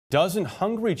Dozen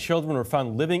hungry children were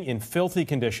found living in filthy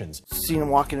conditions. Seeing them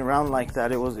walking around like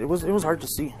that, it was hard to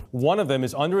see. One of them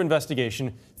is under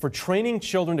investigation for training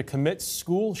children to commit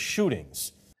school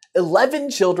shootings. 11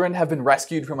 children have been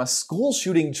rescued from a school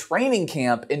shooting training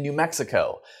camp in New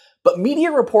Mexico. But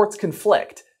media reports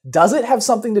conflict. Does it have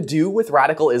something to do with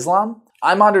radical Islam?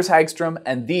 I'm Anders Hagstrom,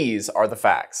 and these are the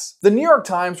facts. The New York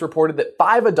Times reported that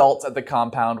 5 adults at the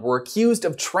compound were accused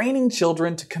of training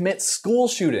children to commit school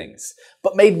shootings,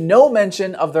 but made no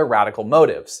mention of their radical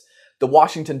motives. The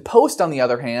Washington Post, on the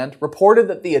other hand, reported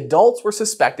that the adults were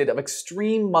suspected of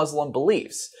extreme Muslim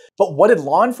beliefs. But what did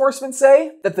law enforcement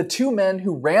say? That the 2 men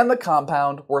who ran the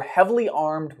compound were heavily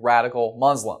armed radical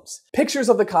Muslims. Pictures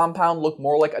of the compound look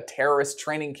more like a terrorist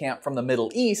training camp from the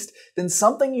Middle East than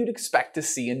something you'd expect to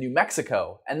see in New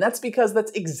Mexico, and that's because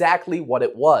that's exactly what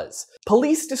it was.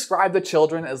 Police describe the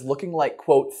children as looking like,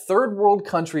 quote, third world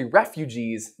country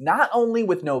refugees, not only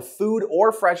with no food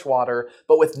or fresh water,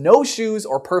 but with no shoes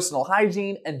or personal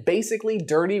hygiene and basically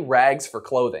dirty rags for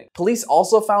clothing. Police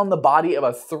also found the body of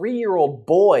a 3-year-old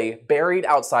boy buried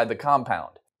outside the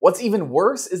compound. What's even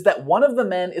worse is that one of the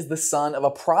men is the son of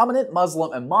a prominent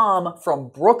Muslim imam from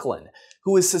Brooklyn,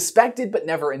 who is suspected but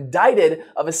never indicted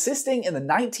of assisting in the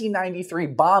 1993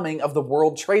 bombing of the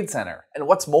World Trade Center. And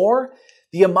what's more,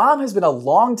 the imam has been a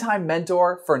longtime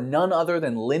mentor for none other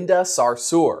than Linda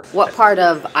Sarsour. What part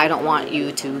of I don't want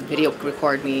you to video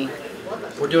record me?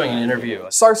 We're doing an interview.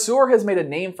 Sarsour has made a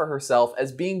name for herself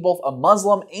as being both a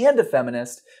Muslim and a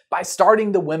feminist by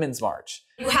starting the Women's March.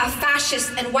 You have fascists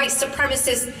and white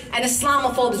supremacists and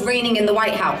Islamophobes reigning in the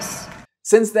White House.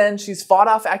 Since then, she's fought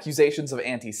off accusations of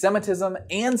anti-Semitism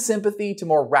and sympathy to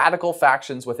more radical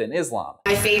factions within Islam.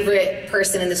 My favorite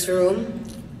person in this room,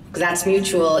 because that's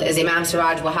mutual, is Imam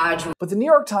Siraj Wahaj. But the New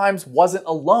York Times wasn't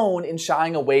alone in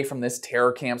shying away from this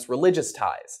terror camp's religious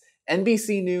ties.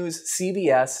 NBC News,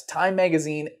 CBS, Time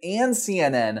Magazine, and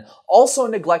CNN also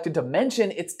neglected to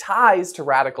mention its ties to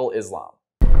radical Islam.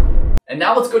 And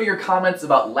now let's go to your comments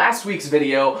about last week's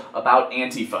video about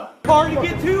Antifa. Hard to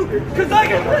get to, because I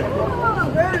got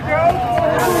there you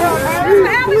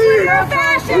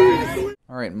go.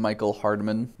 All right, Michael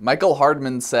Hardman. Michael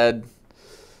Hardman said,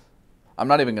 I'm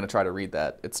not even going to try to read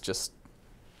that. It's just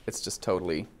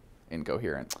totally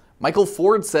incoherent. Michael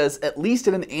Ford says, at least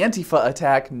in an Antifa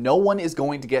attack, no one is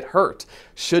going to get hurt.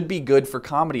 Should be good for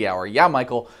comedy hour. Yeah,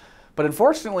 Michael, but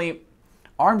unfortunately,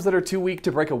 arms that are too weak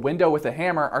to break a window with a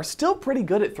hammer are still pretty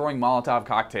good at throwing Molotov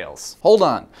cocktails. Hold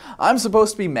on, I'm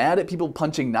supposed to be mad at people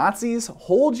punching Nazis?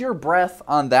 Hold your breath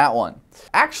on that one.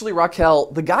 Actually,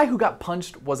 Raquel, the guy who got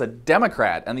punched was a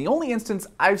Democrat, and the only instance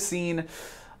I've seen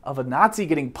of a Nazi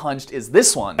getting punched is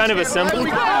this one. Kind of a symbol.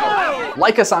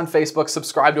 Like us on Facebook,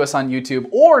 subscribe to us on YouTube,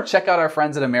 or check out our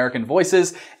friends at American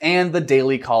Voices and the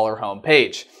Daily Caller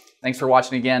homepage. Thanks for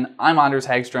watching again. I'm Anders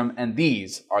Hagstrom, and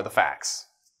these are the facts.